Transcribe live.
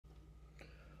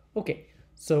Okay,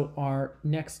 so our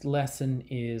next lesson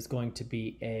is going to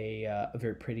be a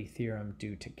very pretty theorem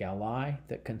due to Gallai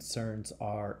that concerns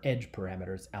our edge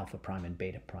parameters, alpha prime and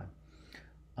beta prime.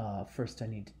 First, I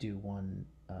need to do one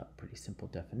pretty simple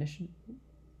definition.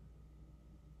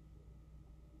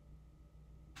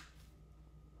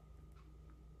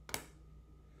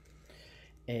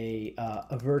 A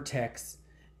vertex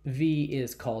V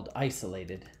is called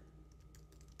isolated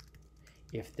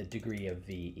if the degree of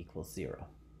V equals 0.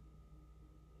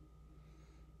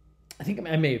 I think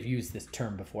I may have used this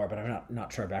term before, but I'm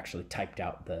not sure I've actually typed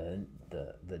out the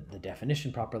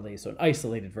definition properly. So an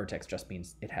isolated vertex just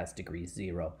means it has degree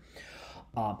 0.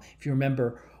 If you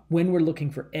remember, when we're looking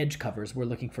for edge covers, we're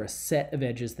looking for a set of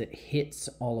edges that hits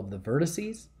all of the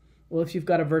vertices. Well, if you've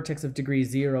got a vertex of degree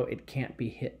 0, it can't be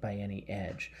hit by any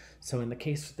edge. So in the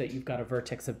case that you've got a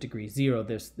vertex of degree 0,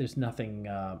 there's nothing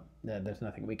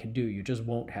we can do. You just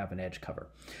won't have an edge cover.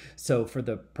 So for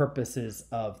the purposes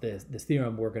of this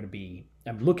theorem,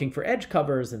 I'm looking for edge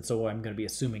covers, and so I'm going to be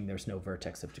assuming there's no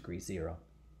vertex of degree 0.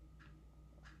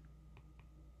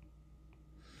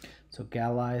 So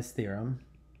Gallai's theorem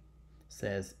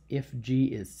says if G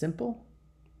is simple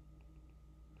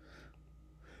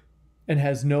and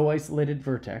has no isolated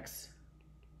vertex,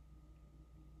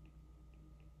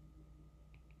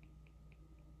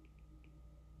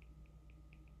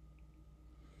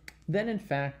 then in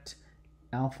fact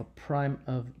alpha prime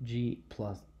of G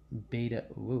plus beta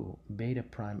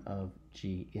prime of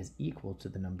G is equal to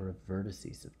the number of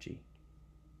vertices of G.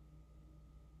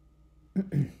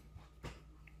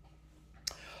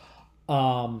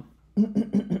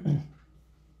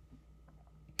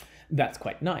 That's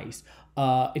quite nice.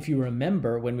 If you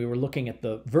remember when we were looking at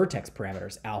the vertex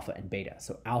parameters, alpha and beta.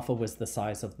 So alpha was the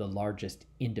size of the largest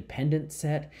independent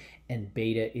set, and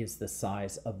beta is the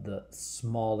size of the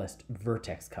smallest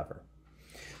vertex cover.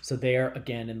 So there,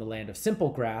 again, in the land of simple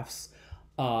graphs,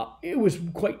 it was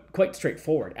quite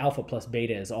straightforward. Alpha plus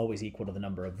beta is always equal to the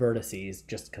number of vertices,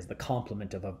 just because the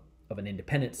complement of an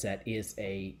independent set is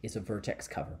a vertex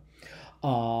cover.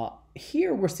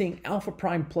 Here we're seeing alpha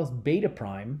prime plus beta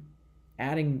prime.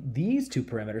 Adding these two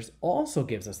parameters also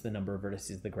gives us the number of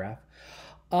vertices of the graph,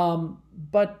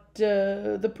 but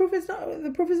the proof is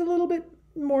a little bit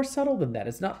more subtle than that.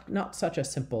 It's not such a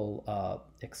simple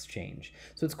exchange.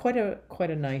 So it's quite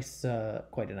a nice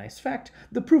fact.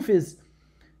 The proof is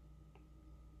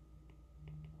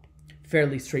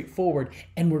fairly straightforward,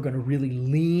 and we're going to really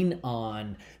lean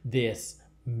on this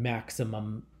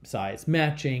maximum size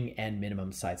matching and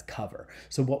minimum size cover.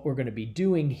 So what we're going to be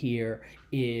doing here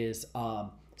is,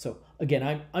 so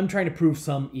again, I'm trying to prove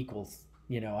sum equals,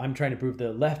 I'm trying to prove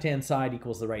the left-hand side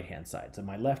equals the right-hand side. So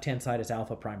my left-hand side is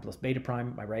alpha prime plus beta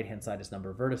prime. My right-hand side is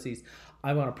number of vertices.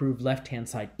 I want to prove left-hand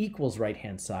side equals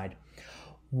right-hand side.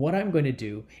 What I'm going to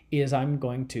do is I'm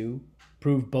going to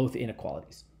prove both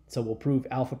inequalities. So we'll prove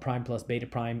alpha prime plus beta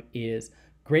prime is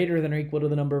greater than or equal to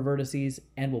the number of vertices,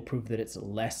 and we'll prove that it's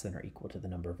less than or equal to the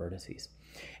number of vertices.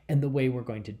 And the way we're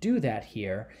going to do that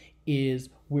here is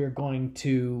we're going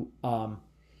to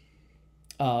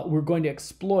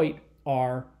exploit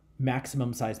our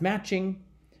maximum size matching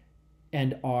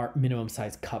and our minimum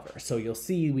size cover. So you'll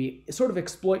see we sort of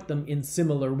exploit them in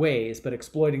similar ways, but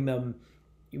exploiting them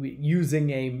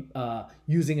using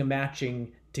a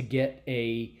matching to get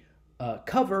a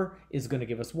cover is going to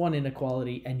give us one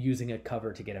inequality, and using a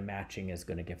cover to get a matching is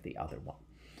going to give the other one.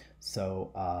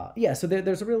 So yeah, so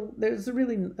there's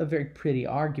really a very pretty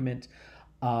argument,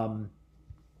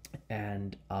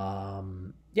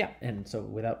 yeah, and so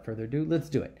without further ado, let's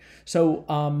do it. So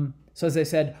so as I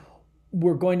said,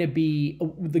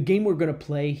 the game we're going to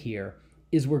play here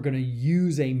is we're going to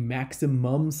use a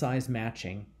maximum size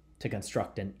matching to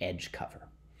construct an edge cover.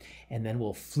 And then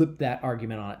we'll flip that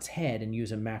argument on its head and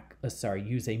use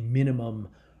a minimum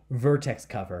vertex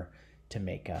cover to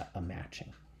make a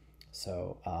matching.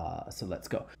 So so let's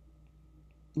go.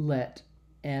 Let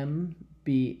M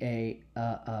be a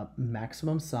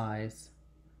maximum size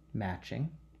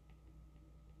matching.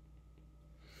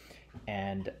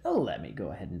 And let me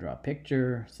go ahead and draw a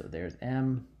picture. So there's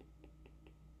M.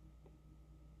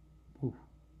 Ooh.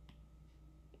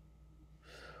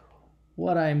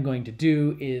 What I'm going to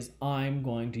do is I'm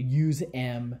going to use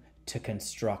M to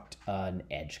construct an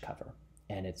edge cover.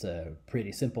 And it's a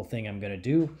pretty simple thing I'm going to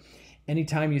do.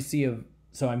 Anytime you see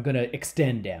so I'm going to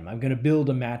extend M. I'm going to build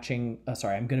I'm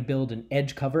going to build an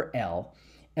edge cover L.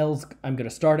 I'm going to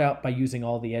start out by using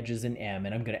all the edges in M,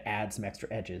 and I'm going to add some extra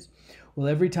edges. Well,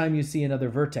 every time you see another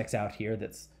vertex out here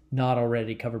that's not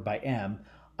already covered by M,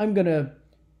 I'm going to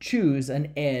choose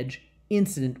an edge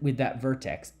incident with that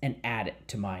vertex and add it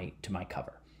to my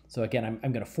cover. So again,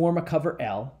 I'm going to form a cover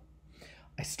L.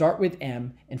 I start with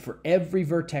M, and for every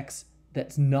vertex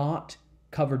that's not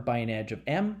covered by an edge of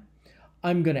M,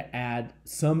 I'm going to add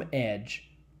some edge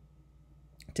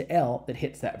to L that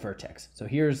hits that vertex. So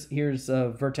here's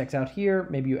a vertex out here,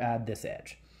 maybe you add this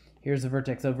edge. Here's a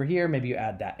vertex over here, maybe you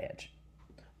add that edge.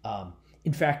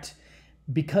 In fact,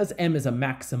 because M is a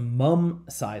maximum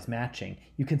size matching,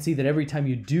 you can see that every time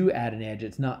you do add an edge,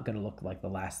 it's not going to look like the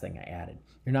last thing I added.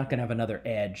 You're not going to have another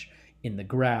edge in the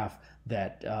graph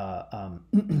that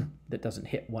that doesn't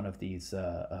hit one of these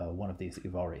that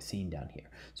you've already seen down here.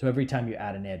 So every time you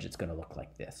add an edge, it's going to look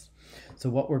like this. So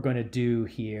what we're going to do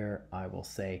here, I will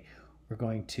say, we're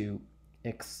going to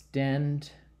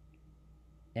extend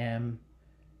M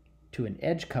to an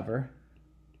edge cover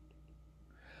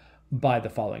by the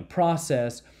following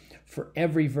process. For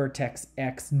every vertex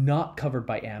X not covered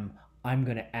by M, I'm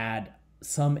going to add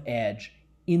some edge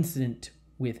incident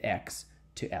with X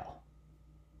to L.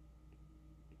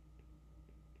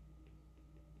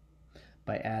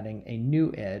 By adding a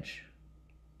new edge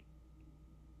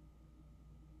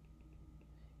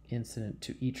incident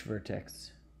to each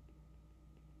vertex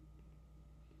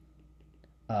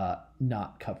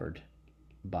not covered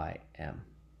by M.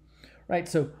 Right,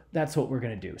 so that's what we're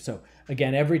going to do. So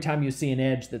again, every time you see an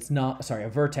edge that's not, sorry, a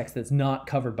vertex that's not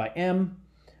covered by M,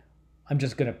 I'm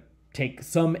just going to take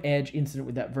some edge incident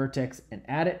with that vertex and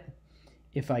add it.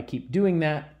 If I keep doing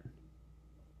that,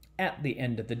 at the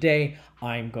end of the day,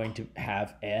 I'm going to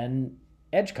have an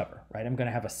edge cover, right? I'm going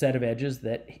to have a set of edges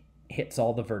that hits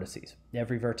all the vertices.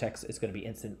 Every vertex is going to be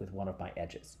incident with one of my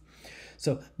edges.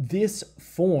 So this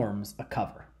forms a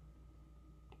cover.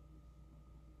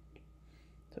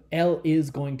 So L is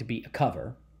going to be a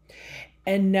cover.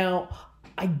 And now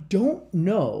I don't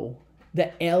know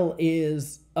that L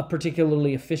is a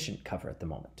particularly efficient cover at the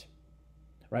moment,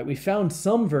 right? We found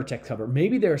some vertex cover.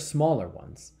 Maybe there are smaller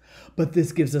ones, but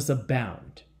this gives us a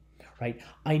bound, right?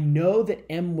 I know that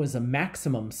M was a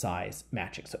maximum size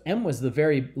matching. So M was the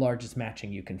very largest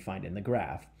matching you can find in the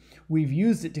graph. We've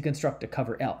used it to construct a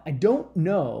cover L. I don't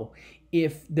know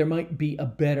if there might be a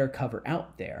better cover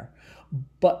out there,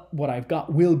 but what I've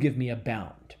got will give me a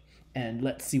bound. And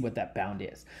let's see what that bound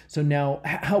is. So now,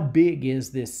 how big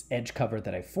is this edge cover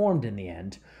that I formed in the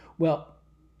end? Well,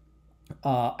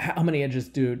 how many edges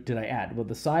did I add? Well,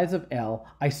 the size of L,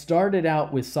 I started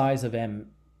out with size of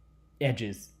M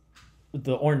edges,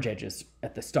 the orange edges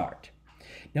at the start.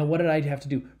 Now, what did I have to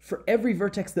do? For every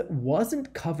vertex that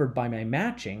wasn't covered by my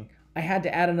matching, I had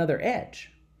to add another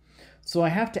edge. So I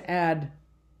have to add,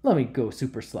 let me go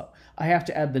super slow. I have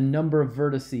to add the number of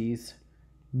vertices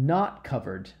not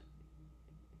covered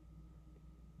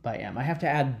by M. I have to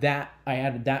add that, I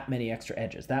added that many extra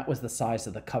edges. That was the size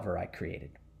of the cover I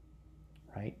created,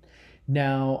 right?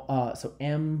 Now, so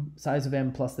M, size of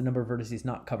M plus the number of vertices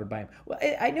not covered by M. Well,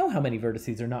 I know how many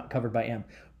vertices are not covered by M.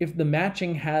 If the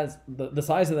matching has, the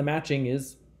size of the matching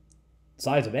is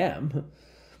size of M,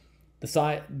 the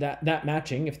size, that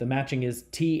matching, if the matching is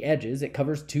T edges, it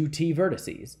covers 2T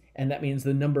vertices. And that means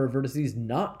the number of vertices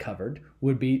not covered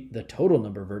would be the total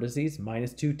number of vertices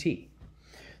minus 2T.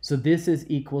 So this is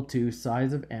equal to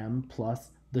size of M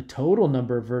plus the total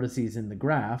number of vertices in the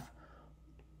graph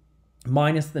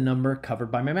minus the number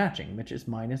covered by my matching, which is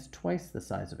minus twice the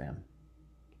size of M.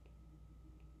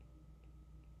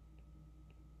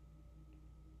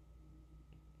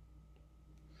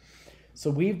 So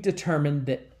we've determined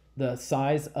that the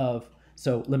size of,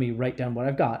 so let me write down what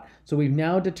I've got. So we've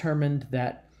now determined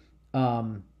that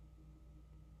the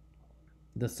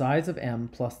size of M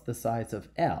plus the size of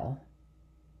L,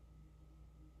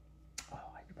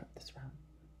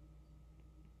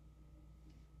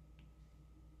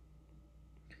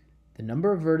 the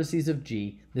number of vertices of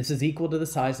G, this is equal to the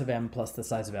size of M plus the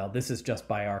size of L. This is just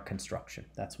by our construction.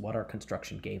 That's what our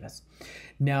construction gave us.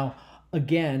 Now,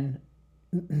 again,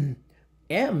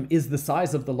 M is the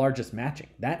size of the largest matching.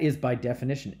 That is, by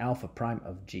definition, alpha prime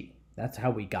of G. That's how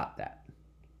we got that.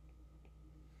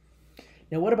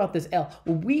 Now, what about this L?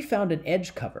 Well, we found an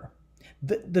edge cover.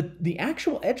 The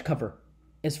actual edge cover,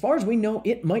 as far as we know,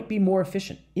 it might be more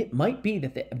efficient. It might be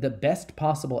that the best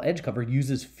possible edge cover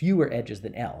uses fewer edges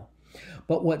than L.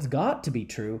 But what's got to be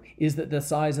true is that the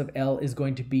size of L is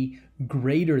going to be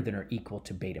greater than or equal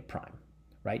to beta prime,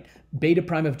 right? Beta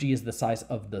prime of G is the size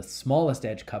of the smallest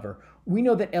edge cover. We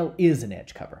know that L is an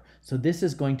edge cover. So this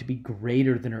is going to be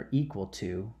greater than or equal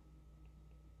to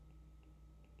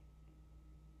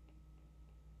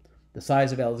the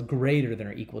size of L is greater than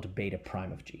or equal to beta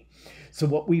prime of G. So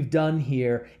what we've done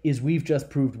here is we've just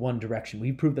proved one direction.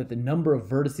 We've proved that the number of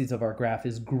vertices of our graph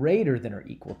is greater than or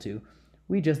equal to.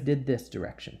 We just did this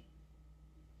direction.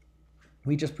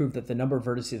 We just proved that the number of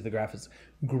vertices of the graph is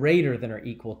greater than or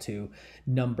equal to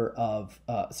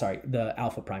the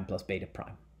alpha prime plus beta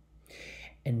prime.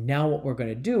 And now what we're going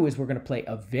to do is we're going to play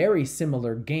a very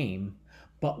similar game,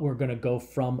 but we're going to go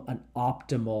from an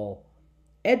optimal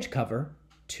edge cover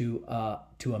to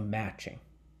a matching.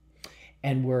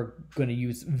 And we're going to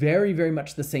use very, very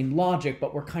much the same logic,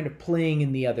 but we're kind of playing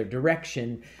in the other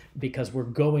direction because we're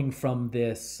going from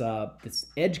this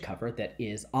edge cover that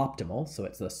is optimal, so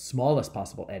it's the smallest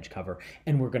possible edge cover,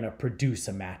 and we're going to produce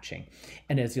a matching.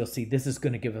 And as you'll see, this is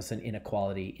going to give us an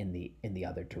inequality in the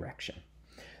other direction.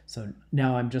 So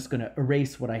now I'm just going to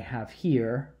erase what I have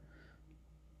here.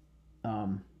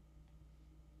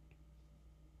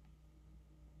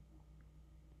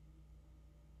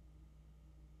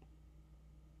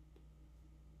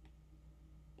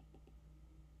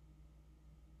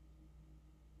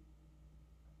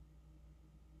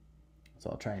 So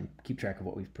I'll try and keep track of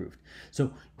what we've proved.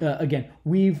 So again,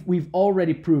 we've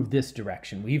already proved this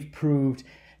direction. We've proved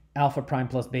alpha prime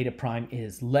plus beta prime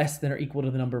is less than or equal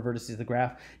to the number of vertices of the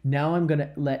graph. Now I'm going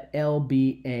to let L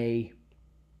be a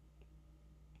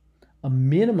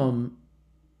minimum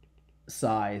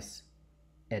size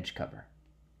edge cover.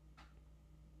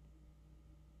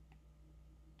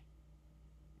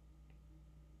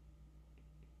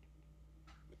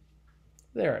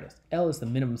 There it is. L is the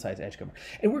minimum size edge cover.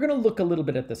 And we're going to look a little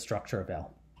bit at the structure of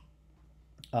L.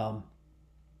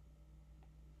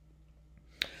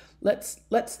 Let's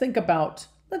think about,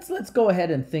 let's go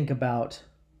ahead and think about,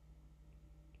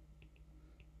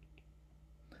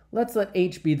 let's let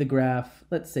H be the graph.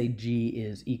 Let's say G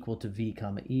is equal to V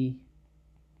comma E.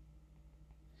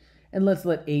 And let's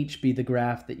let H be the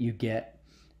graph that you get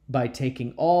by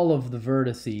taking all of the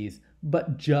vertices,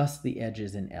 but just the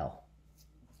edges in L.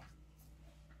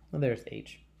 Well, there's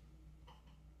H.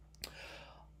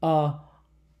 Now,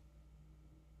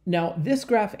 this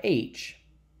graph H,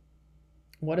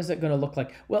 what is it going to look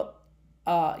like? Well,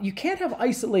 you can't have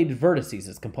isolated vertices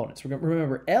as components.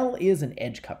 Remember, L is an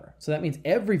edge cover. So that means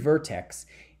every vertex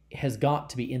has got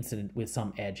to be incident with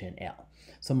some edge in L.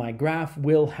 So my graph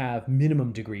will have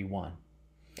minimum degree 1.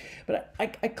 But I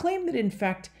claim that, in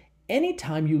fact,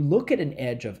 anytime you look at an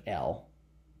edge of L,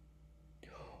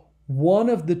 one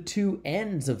of the two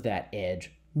ends of that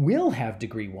edge will have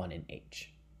degree 1 in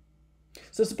H.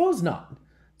 So suppose not.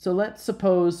 So let's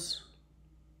suppose,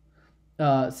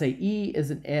 say E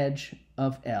is an edge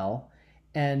of L,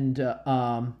 and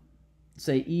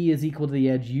say E is equal to the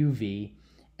edge UV,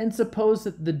 and suppose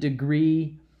that the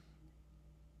degree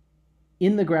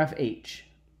in the graph H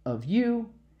of U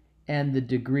and the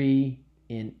degree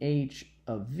in H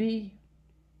of V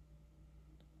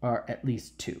are at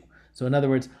least 2. So in other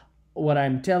words, what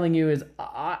I'm telling you is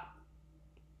I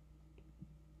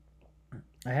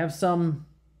have some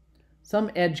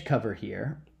edge cover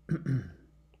here,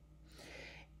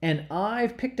 and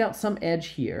I've picked out some edge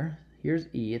here. Here's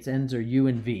E, its ends are U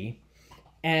and V,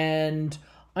 and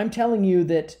I'm telling you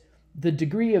that the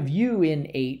degree of U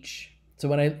in H, so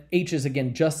when H is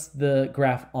again just the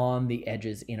graph on the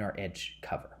edges in our edge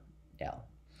cover, L.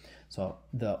 So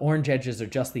the orange edges are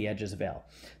just the edges of L.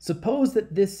 Suppose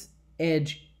that this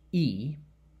edge E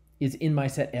is in my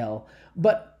set L,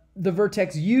 but the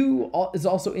vertex U is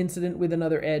also incident with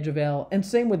another edge of L, and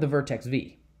same with the vertex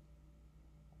V.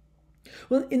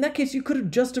 Well, in that case, you could have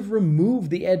just removed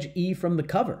the edge E from the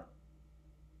cover,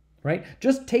 right?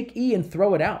 Just take E and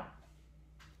throw it out.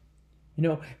 You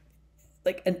know,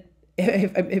 like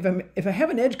if I have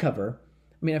an edge cover,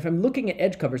 I mean, if I'm looking at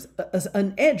edge covers,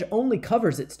 an edge only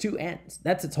covers its two ends.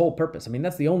 That's its whole purpose. I mean,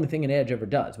 that's the only thing an edge ever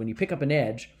does. When you pick up an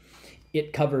edge,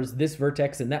 it covers this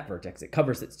vertex and that vertex. It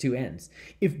covers its two ends.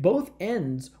 If both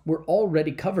ends were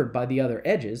already covered by the other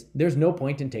edges, there's no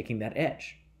point in taking that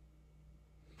edge,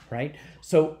 right?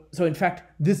 So in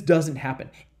fact, this doesn't happen.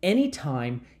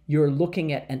 Anytime you're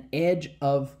looking at an edge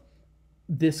of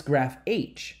this graph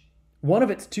H, one of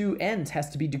its two ends has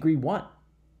to be degree 1.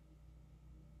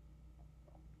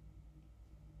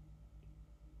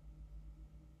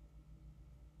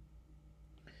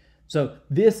 So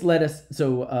this led us, this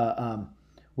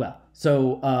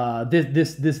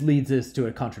leads us to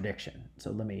a contradiction.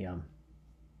 So let me,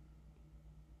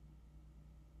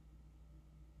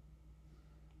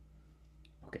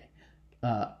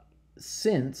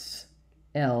 since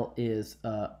L is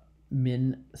a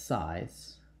min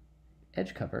size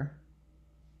edge cover,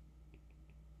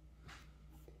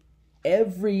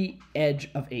 every edge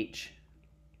of H,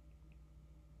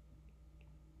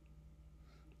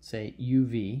 say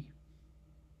UV,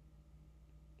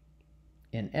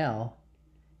 in L,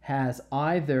 has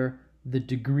either the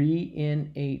degree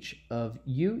in H of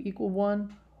U equal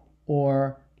 1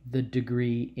 or the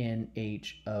degree in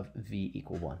h of v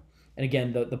equal 1. And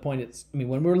again, the point is, I mean,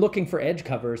 when we're looking for edge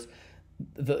covers,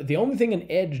 the only thing an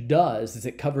edge does is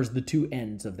it covers the two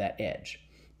ends of that edge.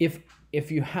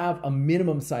 If you have a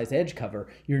minimum size edge cover,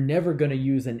 you're never going to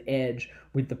use an edge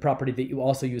with the property that you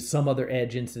also use some other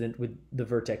edge incident with the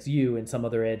vertex u and some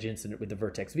other edge incident with the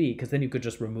vertex v, because then you could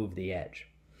just remove the edge.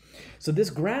 So this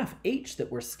graph H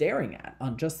that we're staring at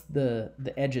on just the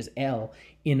edges L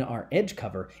in our edge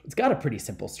cover, it's got a pretty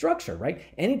simple structure, right?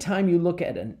 Anytime you look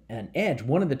at an edge,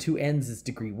 one of the two ends is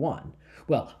degree 1.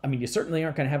 Well, I mean, you certainly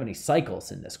aren't going to have any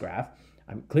cycles in this graph.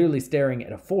 I'm clearly staring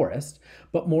at a forest,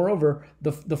 but moreover,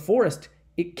 the forest,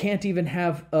 it can't even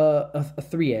have a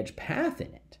 3-edge path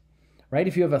in it, right?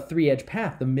 If you have a 3-edge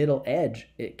path, the middle edge,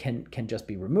 it can just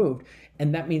be removed.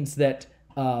 And that means that,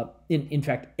 in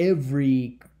fact,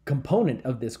 every component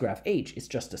of this graph H is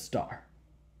just a star.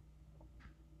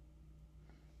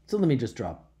 So let me just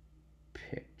draw a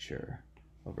picture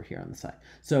over here on the side.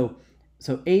 So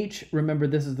H, remember,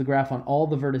 this is the graph on all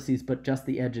the vertices but just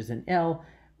the edges in L.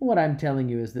 What I'm telling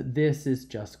you is that this is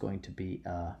just going to be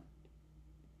a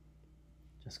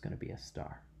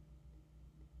star.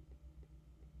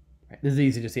 Right? This is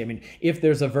easy to see. I mean, if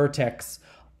there's a vertex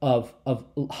of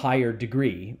higher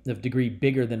degree, of degree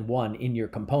bigger than 1 in your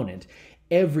component,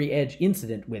 every edge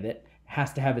incident with it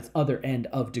has to have its other end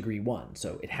of degree 1.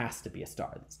 So it has to be a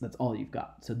star. That's all you've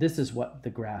got. So this is what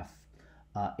the graph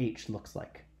H looks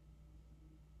like.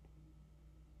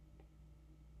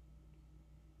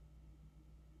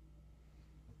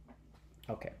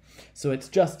 Okay, so it's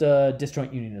just a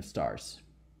disjoint union of stars.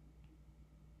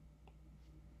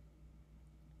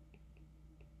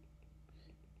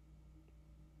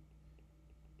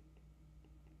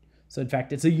 So in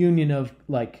fact, it's a union of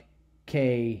like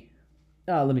K,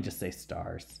 let me just say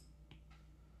stars.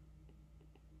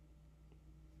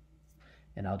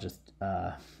 And I'll just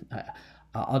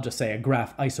say a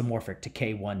graph isomorphic to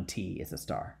K1T is a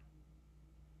star.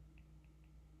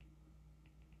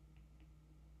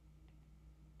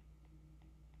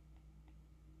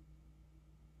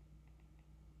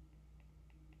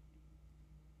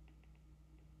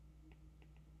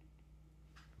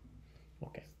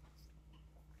 Okay.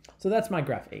 So that's my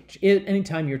graph H.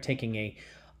 Anytime you're taking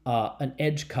an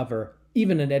edge cover,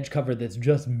 even an edge cover that's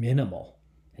just minimal,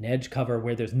 an edge cover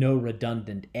where there's no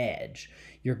redundant edge,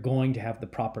 you're going to have the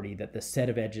property that the set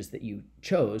of edges that you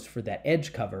chose for that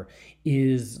edge cover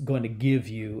is going to give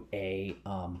you a,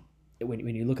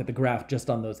 when you look at the graph just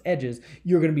on those edges,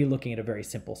 you're going to be looking at a very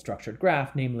simple structured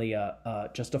graph, namely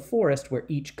just a forest where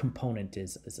each component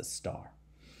is a star.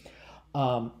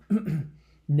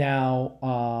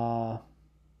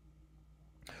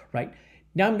 Right,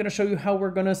 now I'm going to show you how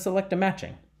we're going to select a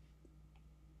matching.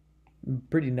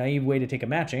 Pretty naive way to take a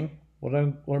matching. What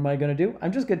am I going to do?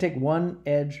 I'm just going to take one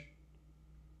edge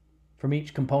from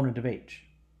each component of H.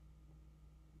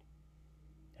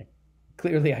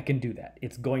 Clearly I can do that.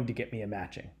 It's going to get me a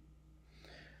matching.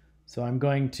 So I'm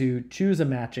going to choose a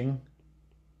matching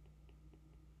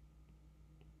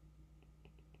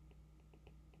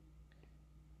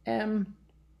M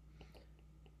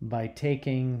by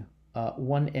taking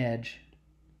one edge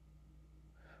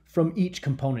from each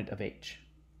component of H.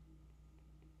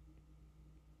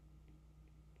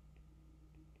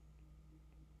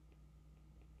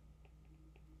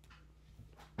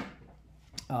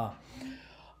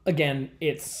 Again,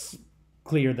 it's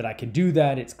clear that I can do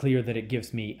that. It's clear that it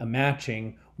gives me a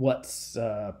matching. What's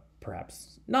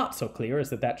perhaps not so clear is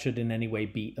that should in any way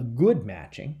be a good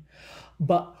matching.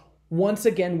 But once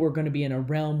again, we're going to be in a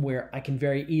realm where I can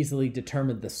very easily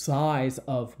determine the size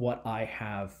of what I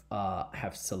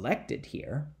have selected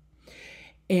here.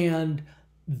 And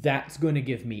that's going to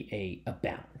give me a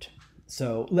bound.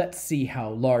 So let's see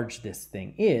how large this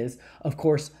thing is. Of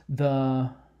course,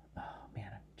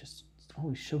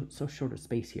 always so short of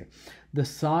space here. The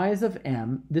size of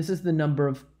M, this is the number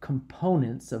of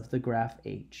components of the graph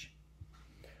H,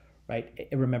 right?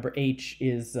 Remember, H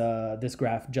is this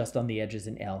graph just on the edges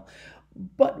in L.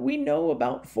 But we know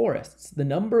about forests. The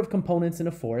number of components in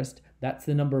a forest, that's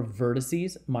the number of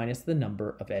vertices minus the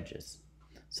number of edges.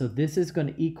 So this is going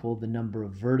to equal the number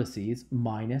of vertices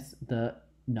minus the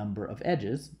number of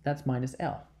edges. That's minus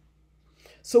L.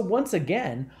 So once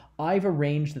again, I've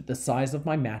arranged that the size of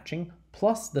my matching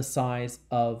plus the size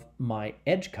of my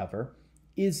edge cover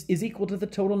is equal to the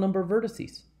total number of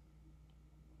vertices.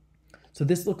 So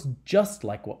this looks just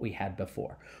like what we had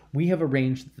before. We have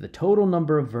arranged that the total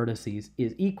number of vertices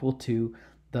is equal to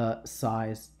the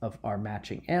size of our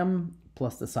matching M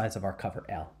plus the size of our cover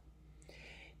L.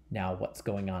 Now what's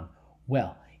going on?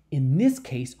 Well, in this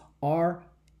case, our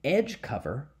edge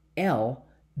cover L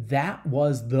that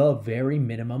was the very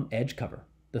minimum edge cover.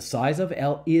 The size of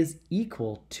L is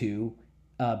equal to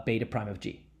beta prime of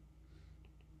G.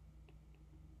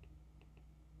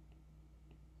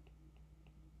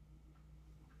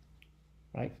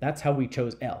 Right? That's how we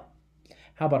chose L.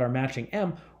 How about our matching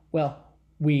M? Well,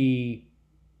 we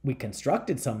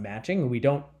constructed some matching. We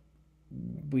don't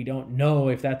know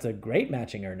if that's a great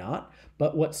matching or not,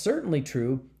 but what's certainly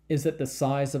true is that the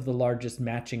size of the largest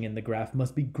matching in the graph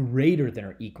must be greater than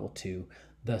or equal to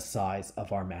the size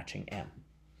of our matching M.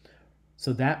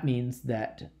 So that means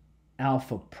that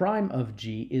alpha prime of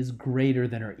G is greater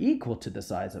than or equal to the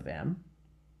size of M.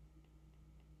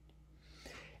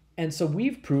 And so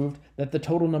we've proved that the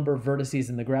total number of vertices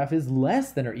in the graph is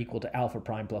less than or equal to alpha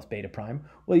prime plus beta prime.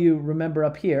 Well, you remember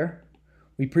up here,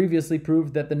 we previously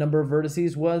proved that the number of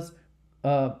vertices was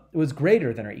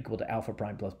greater than or equal to alpha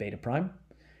prime plus beta prime,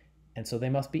 and so they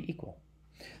must be equal.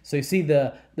 So you see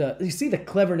the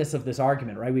cleverness of this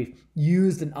argument, right? We've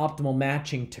used an optimal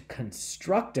matching to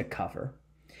construct a cover,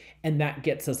 and that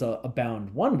gets us a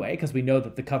bound one way because we know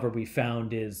that the cover we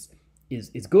found is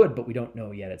good, but we don't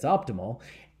know yet it's optimal.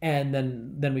 And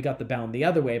then we got the bound the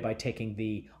other way by taking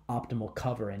the optimal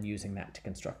cover and using that to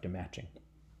construct a matching.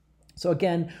 So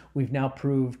again, we've now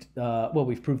proved,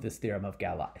 we've proved this theorem of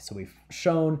Gallai. So we've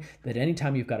shown that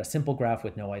anytime you've got a simple graph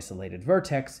with no isolated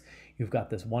vertex, you've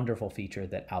got this wonderful feature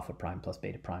that alpha prime plus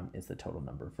beta prime is the total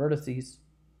number of vertices.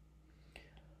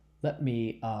 Let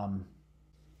me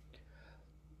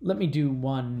do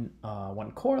one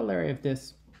corollary of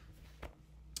this.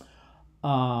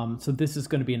 So this is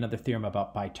going to be another theorem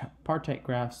about bipartite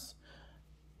graphs.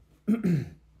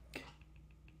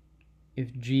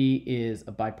 If G is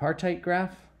a bipartite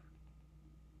graph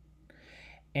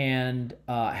and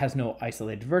has no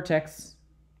isolated vertex,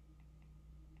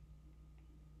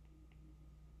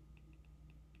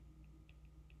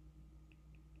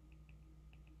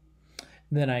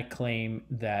 then I claim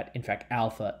that, in fact,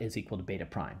 alpha is equal to beta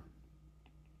prime.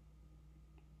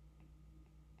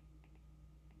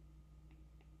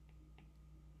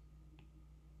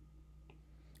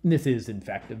 And this is, in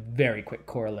fact, a very quick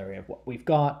corollary of what we've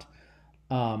got.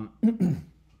 So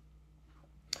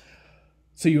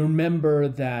you remember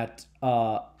that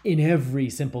in every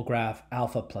simple graph,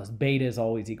 alpha plus beta is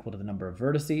always equal to the number of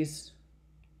vertices.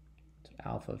 So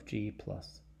alpha of G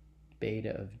plus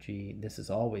beta of G, this is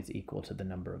always equal to the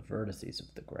number of vertices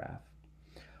of the graph.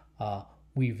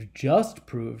 We've just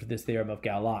proved this theorem of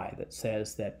Gallai that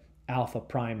says that alpha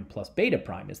prime plus beta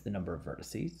prime is the number of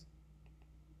vertices.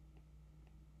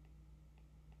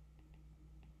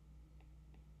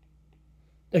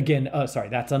 Again, sorry,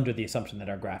 that's under the assumption that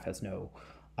our graph has no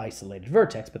isolated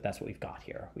vertex, but that's what we've got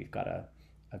here. We've got a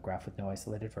graph with no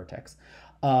isolated vertex.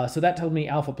 So that tells me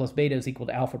alpha plus beta is equal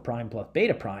to alpha prime plus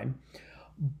beta prime.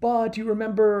 But you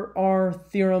remember our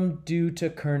theorem due to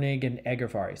Koenig and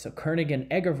Egervari. So Koenig and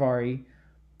Egervari,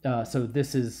 so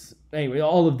this is, anyway,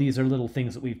 all of these are little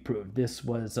things that we've proved. This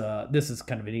is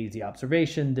kind of an easy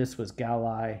observation. This was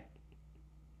Gallai.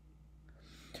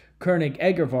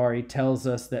 Koenig-Egervari tells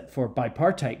us that for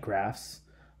bipartite graphs,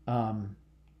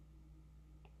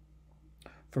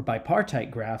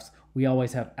 we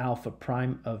always have alpha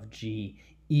prime of G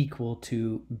equal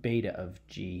to beta of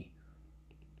G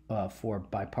for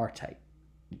bipartite.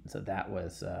 So that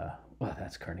was, well,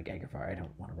 that's Koenig-Egervari. I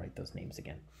don't want to write those names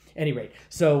again. Anyway,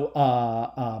 so,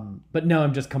 but now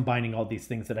I'm just combining all these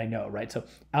things that I know, right? So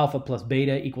alpha plus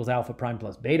beta equals alpha prime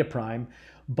plus beta prime,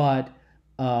 but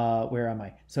where am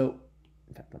I? So,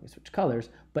 in fact, let me switch colors.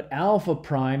 But alpha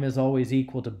prime is always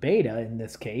equal to beta in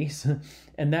this case,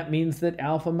 and that means that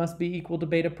alpha must be equal to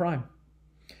beta prime.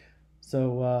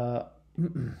 So,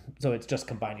 so it's just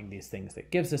combining these things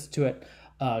that gives this to it,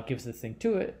 gives this thing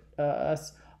to it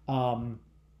us.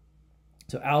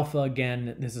 So alpha,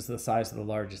 again, this is the size of the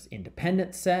largest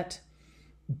independent set.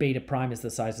 Beta prime is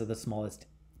the size of the smallest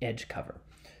edge cover.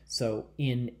 So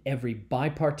in every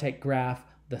bipartite graph,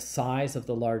 the size of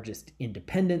the largest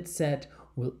independent set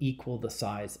will equal the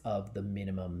size of the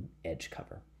minimum edge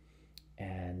cover.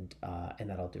 And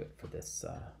that'll do it for this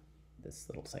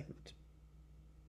little segment.